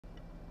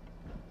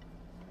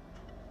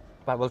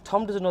Right, well,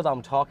 Tom doesn't know that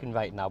I'm talking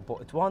right now, but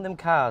it's one of them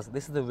cars.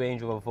 This is the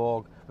Range Rover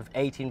Vogue with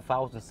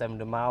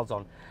 18,700 miles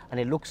on, and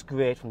it looks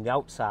great from the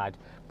outside,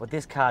 but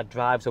this car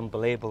drives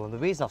unbelievable. And the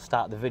reason I've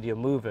started the video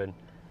moving,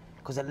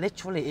 because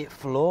it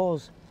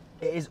flows.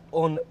 It is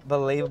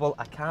unbelievable.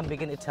 I can't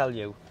begin to tell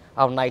you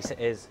how nice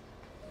it is.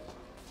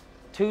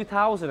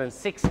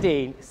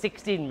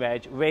 2016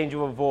 reg Range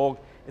Rover Vogue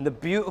in the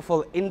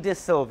beautiful India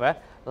Silver,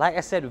 like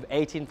I said, with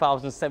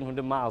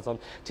 18,700 miles on.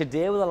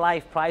 Today with a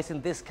live price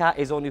in this car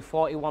is only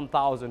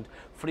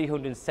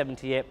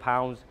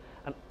 £41,378.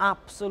 An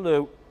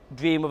absolute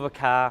dream of a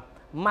car,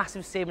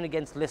 massive saving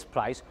against list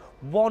price,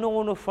 one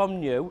owner from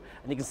new,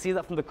 and you can see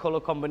that from the colour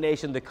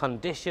combination, the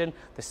condition,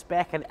 the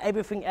spec and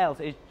everything else.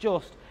 It's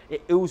just,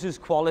 it oozes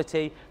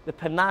quality. The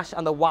panache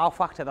and the wow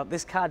factor that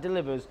this car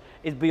delivers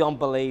is beyond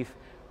belief.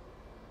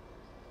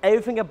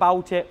 Everything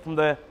about it, from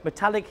the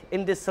metallic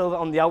India Silver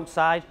on the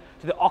outside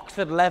to the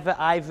Oxford leather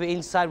ivory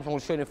inside, which I'll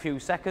show you in a few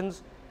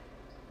seconds.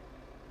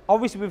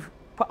 Obviously we've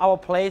put our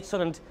plates on,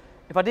 and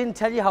if I didn't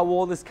tell you how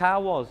old this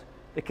car was,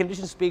 the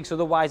condition speaks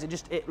otherwise.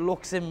 It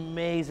looks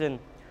amazing.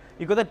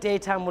 You've got the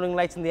daytime running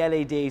lights and the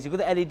LEDs, you've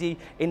got the LED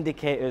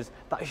indicators,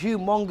 that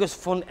humongous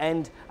front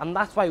end, and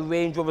that's why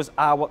Range Rovers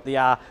are what they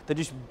are. They're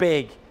just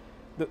big.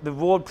 The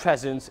road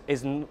presence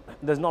is,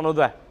 there's none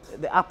other.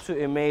 They're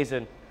absolutely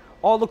amazing.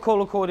 All the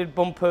colour-coded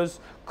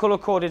bumpers,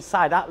 colour-coded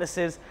side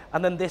atlases,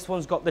 and then this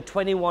one's got the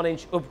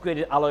 21-inch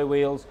upgraded alloy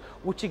wheels,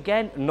 which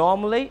again,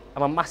 normally,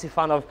 I'm a massive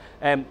fan of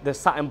the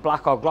satin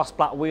black or gloss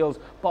black wheels,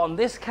 but on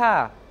this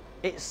car,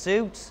 it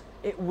suits.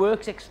 It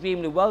works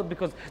extremely well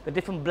because the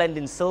different blend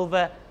in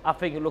silver, I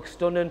think it looks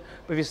stunning.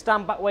 But if you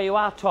stand back where you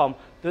are, Tom,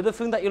 the other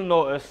thing that you'll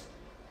notice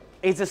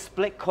is a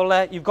split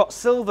colour. You've got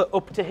silver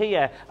up to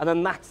here, and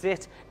then that's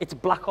it. It's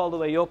black all the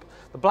way up.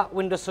 The black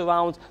window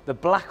surrounds, the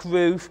black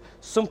roof,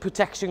 sun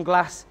protection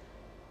glass.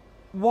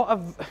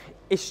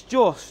 It's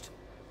just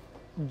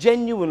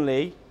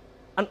genuinely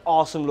an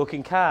awesome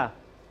looking car.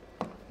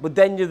 But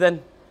then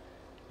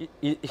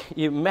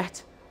you're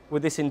met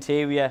with this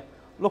interior.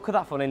 Look at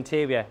that for an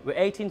interior. With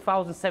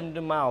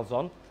 18,700 miles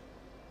on,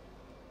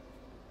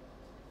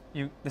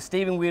 the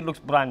steering wheel looks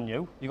brand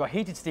new. You've got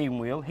heated steering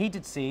wheel,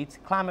 heated seats,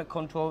 climate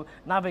control,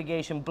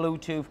 navigation,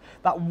 Bluetooth.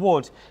 That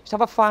wood, just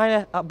have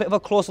a bit of a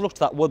closer look to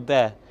that wood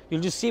there.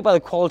 You'll just see by the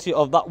quality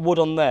of that wood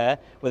on there,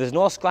 where there's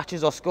no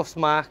scratches or scuff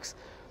marks.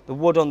 The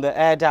wood on the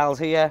air dials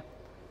here,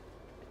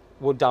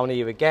 wood down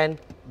here again,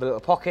 the little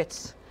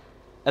pockets.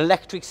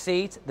 Electric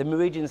seat, the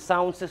Meridian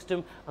sound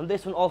system, and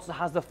this one also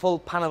has the full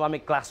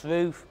panoramic glass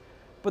roof.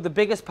 But the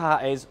biggest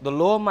part is the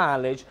low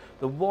mileage,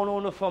 the one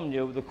owner from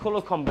new, the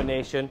colour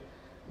combination,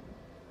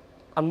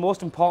 and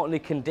most importantly,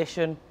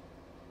 condition.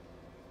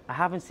 I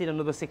haven't seen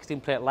another 16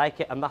 plate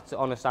like it, and that's the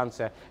honest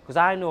answer. Because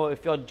I know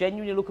if you're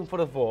genuinely looking for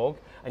a Vogue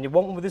and you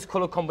want one with this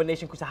colour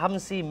combination, because I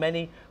haven't seen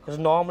many, because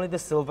normally the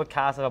silver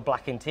cars have a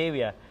black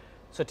interior.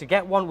 So to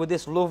get one with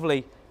this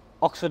lovely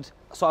Oxford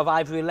sort of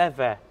ivory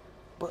leather,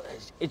 but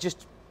it's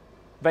just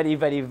very,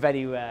 very,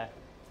 very rare.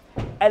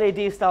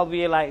 LED style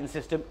rear lighting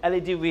system,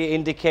 LED rear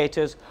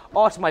indicators,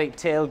 automatic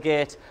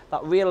tailgate,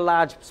 that real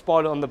large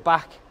spoiler on the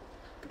back.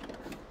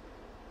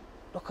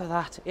 Look at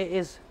that, it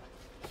is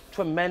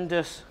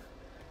tremendous.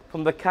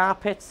 From the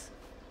carpets,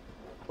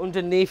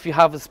 underneath you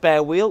have a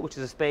spare wheel, which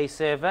is a space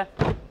saver.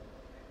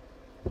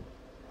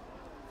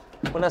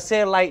 When I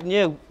say light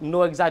new,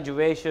 no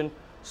exaggeration,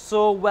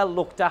 so well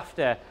looked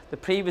after. The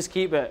previous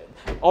keeper,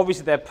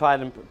 obviously their pride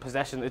and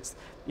possession,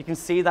 you can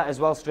see that as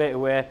well straight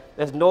away.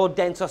 There's no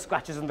dents or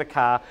scratches in the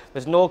car,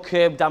 there's no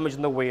curb damage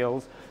in the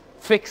wheels,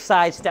 fixed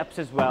side steps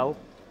as well.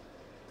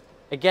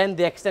 Again,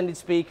 the extended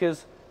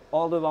speakers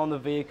all around the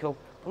vehicle.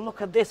 But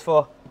look at this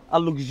for a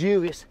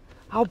luxurious,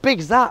 how big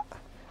is that?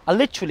 I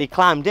literally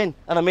climbed in,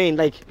 and I mean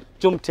like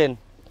jumped in.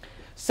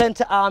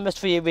 Centre armrest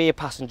for your rear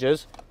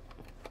passengers,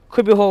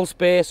 cubby hole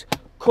space,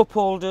 cup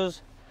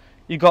holders.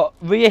 You've got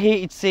rear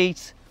heated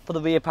seats for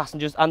the rear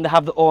passengers, and they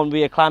have their own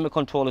rear climate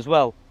control as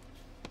well.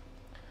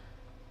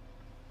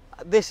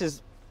 This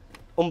is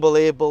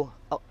unbelievable.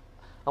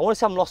 I want to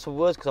say I'm lost for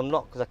words, because I'm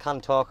not, because I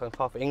can't talk, I'm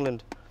far from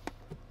England.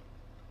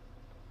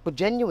 But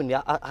genuinely,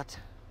 I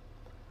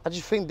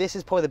just think this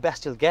is probably the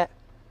best you'll get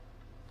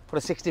for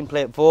a 16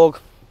 plate Vogue.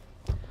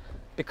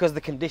 Because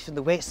the condition,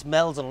 the way it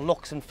smells and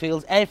looks and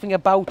feels, everything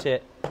about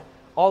it,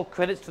 all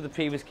credits to the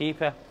previous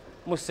keeper,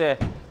 I must say,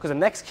 because the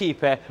next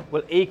keeper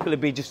will equally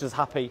be just as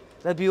happy.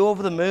 They'll be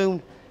over the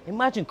moon.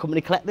 Imagine coming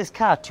to collect this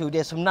car 2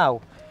 days from now,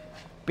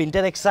 being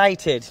dead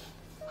excited,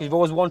 because you've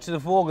always wanted a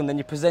Vogue, and then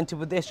you're presented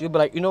with this, you'll be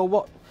like, you know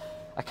what,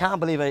 I can't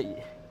believe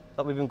it,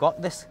 that we've even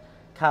got this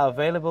car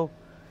available.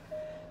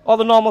 All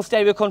the normal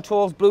stereo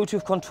controls,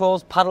 Bluetooth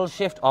controls, paddle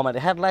shift,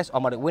 automatic headlights,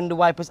 automatic window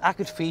wipers. I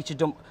could feature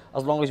them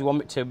as long as you want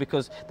me to,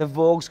 because the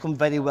Vogues come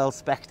very well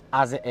spec'd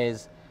as it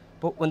is.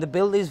 But when they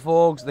build these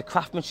Vogues, the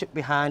craftsmanship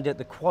behind it,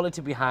 the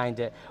quality behind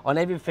it, on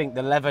everything,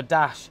 the leather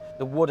dash,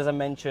 the wood as I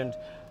mentioned,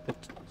 the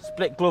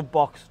split glove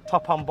box,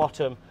 top and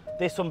bottom.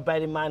 This one, bear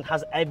in mind,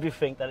 has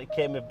everything that it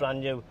came with brand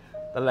new.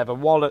 The leather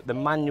wallet, the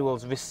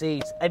manuals,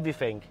 receipts,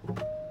 everything.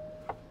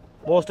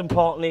 Most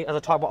importantly, as I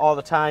talk about all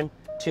the time,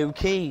 2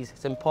 keys.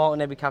 It's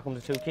important every car comes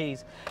with 2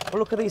 keys. But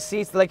look at these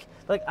seats, they're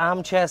like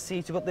armchair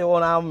seats. You've got their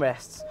own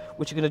armrests,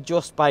 which you can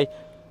adjust by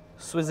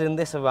swizzling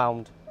this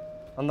around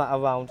and that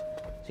around.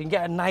 So you can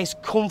get a nice,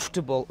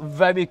 comfortable,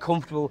 very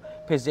comfortable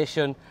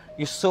position.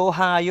 You're so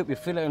high up, you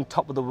feel like on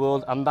top of the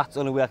world, and that's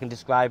the only way I can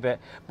describe it.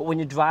 But when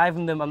you're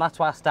driving them, and that's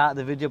why I started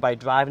the video by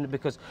driving it,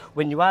 because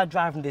when you are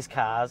driving these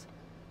cars,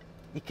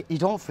 you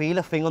don't feel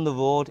a thing on the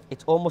road.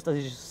 It's almost as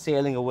if you're just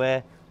sailing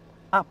away.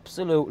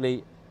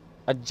 Absolutely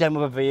a gem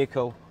of a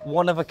vehicle,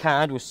 one of a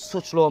kind with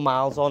such low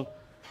miles on.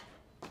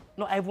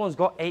 Not everyone's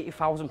got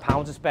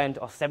 £80,000 to spend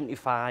or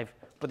 75,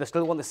 but they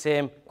still want the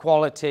same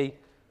quality,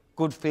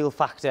 good feel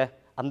factor,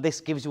 and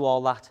this gives you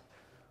all that.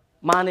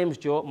 My name's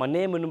Joe, my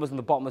name and number's on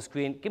the bottom of the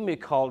screen. Give me a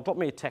call, drop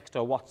me a text or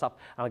a WhatsApp,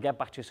 and I'll get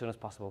back to you as soon as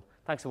possible.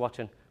 Thanks for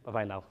watching, bye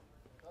bye now.